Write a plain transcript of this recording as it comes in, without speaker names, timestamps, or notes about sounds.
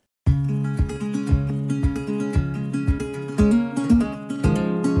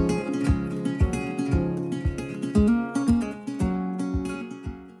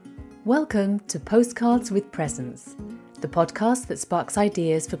Welcome to Postcards with Presence, the podcast that sparks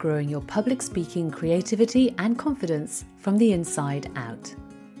ideas for growing your public speaking creativity and confidence from the inside out.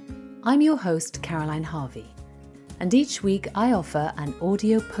 I'm your host, Caroline Harvey, and each week I offer an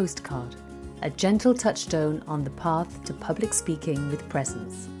audio postcard, a gentle touchstone on the path to public speaking with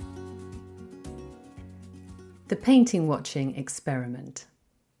presence. The Painting Watching Experiment.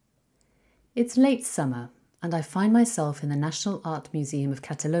 It's late summer, and I find myself in the National Art Museum of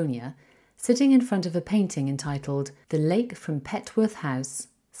Catalonia, sitting in front of a painting entitled The Lake from Petworth House,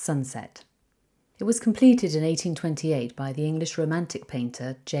 Sunset. It was completed in 1828 by the English Romantic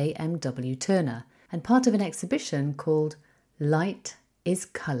painter J.M.W. Turner and part of an exhibition called Light is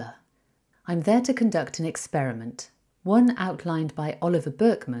Colour. I'm there to conduct an experiment, one outlined by Oliver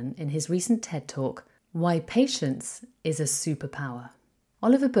Burkeman in his recent TED Talk, Why Patience is a Superpower.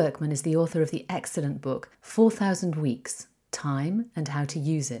 Oliver Burkeman is the author of the excellent book 4,000 Weeks, Time and How to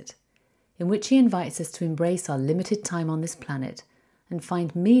Use It, in which he invites us to embrace our limited time on this planet and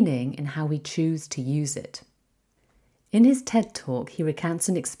find meaning in how we choose to use it. In his TED Talk, he recounts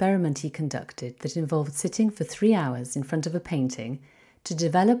an experiment he conducted that involved sitting for 3 hours in front of a painting to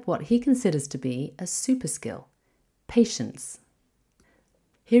develop what he considers to be a super skill, patience.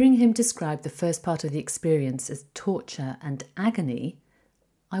 Hearing him describe the first part of the experience as torture and agony,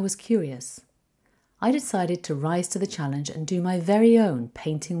 I was curious. I decided to rise to the challenge and do my very own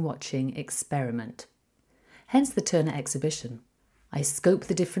painting watching experiment. Hence the Turner exhibition. I scope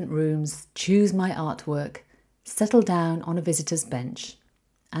the different rooms, choose my artwork, settle down on a visitor's bench,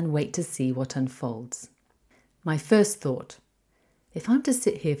 and wait to see what unfolds. My first thought, if I'm to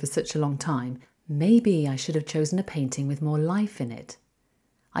sit here for such a long time, maybe I should have chosen a painting with more life in it.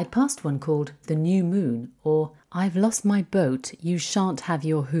 I passed one called The New Moon, or I've Lost My Boat, You Shan't Have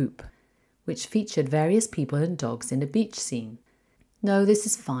Your Hoop, which featured various people and dogs in a beach scene. No, this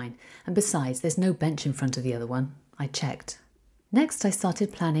is fine, and besides, there's no bench in front of the other one. I checked. Next, I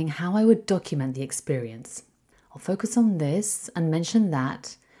started planning how I would document the experience. I'll focus on this and mention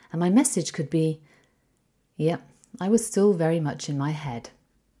that, and my message could be, yep, I was still very much in my head.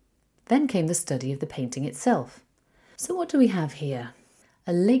 Then came the study of the painting itself. So what do we have here?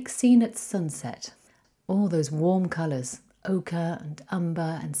 A lake scene at sunset. All those warm colours, ochre and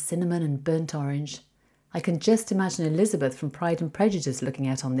umber and cinnamon and burnt orange. I can just imagine Elizabeth from Pride and Prejudice looking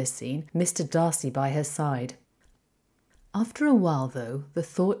out on this scene, Mr. Darcy by her side. After a while, though, the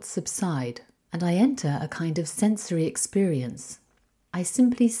thoughts subside, and I enter a kind of sensory experience. I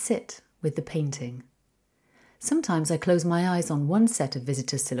simply sit with the painting. Sometimes I close my eyes on one set of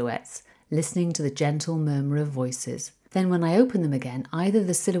visitor silhouettes, listening to the gentle murmur of voices. Then when I open them again, either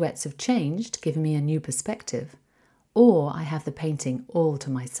the silhouettes have changed, giving me a new perspective, or I have the painting all to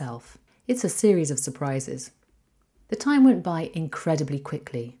myself. It's a series of surprises. The time went by incredibly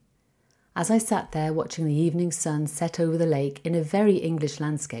quickly. As I sat there watching the evening sun set over the lake in a very English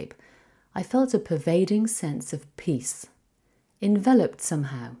landscape, I felt a pervading sense of peace, enveloped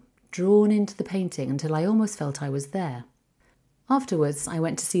somehow, drawn into the painting until I almost felt I was there. Afterwards, I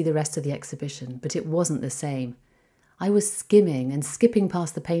went to see the rest of the exhibition, but it wasn't the same. I was skimming and skipping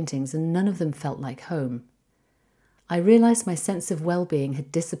past the paintings and none of them felt like home. I realised my sense of well-being had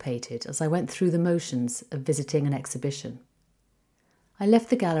dissipated as I went through the motions of visiting an exhibition. I left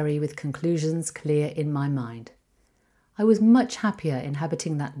the gallery with conclusions clear in my mind. I was much happier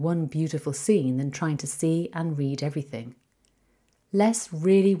inhabiting that one beautiful scene than trying to see and read everything. Less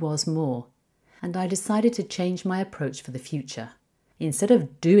really was more, and I decided to change my approach for the future. Instead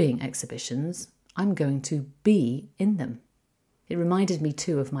of doing exhibitions, I'm going to be in them. It reminded me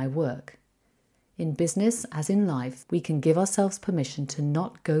too of my work. In business, as in life, we can give ourselves permission to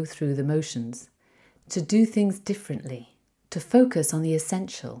not go through the motions, to do things differently, to focus on the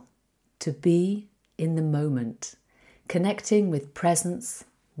essential, to be in the moment, connecting with presence,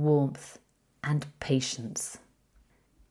 warmth, and patience.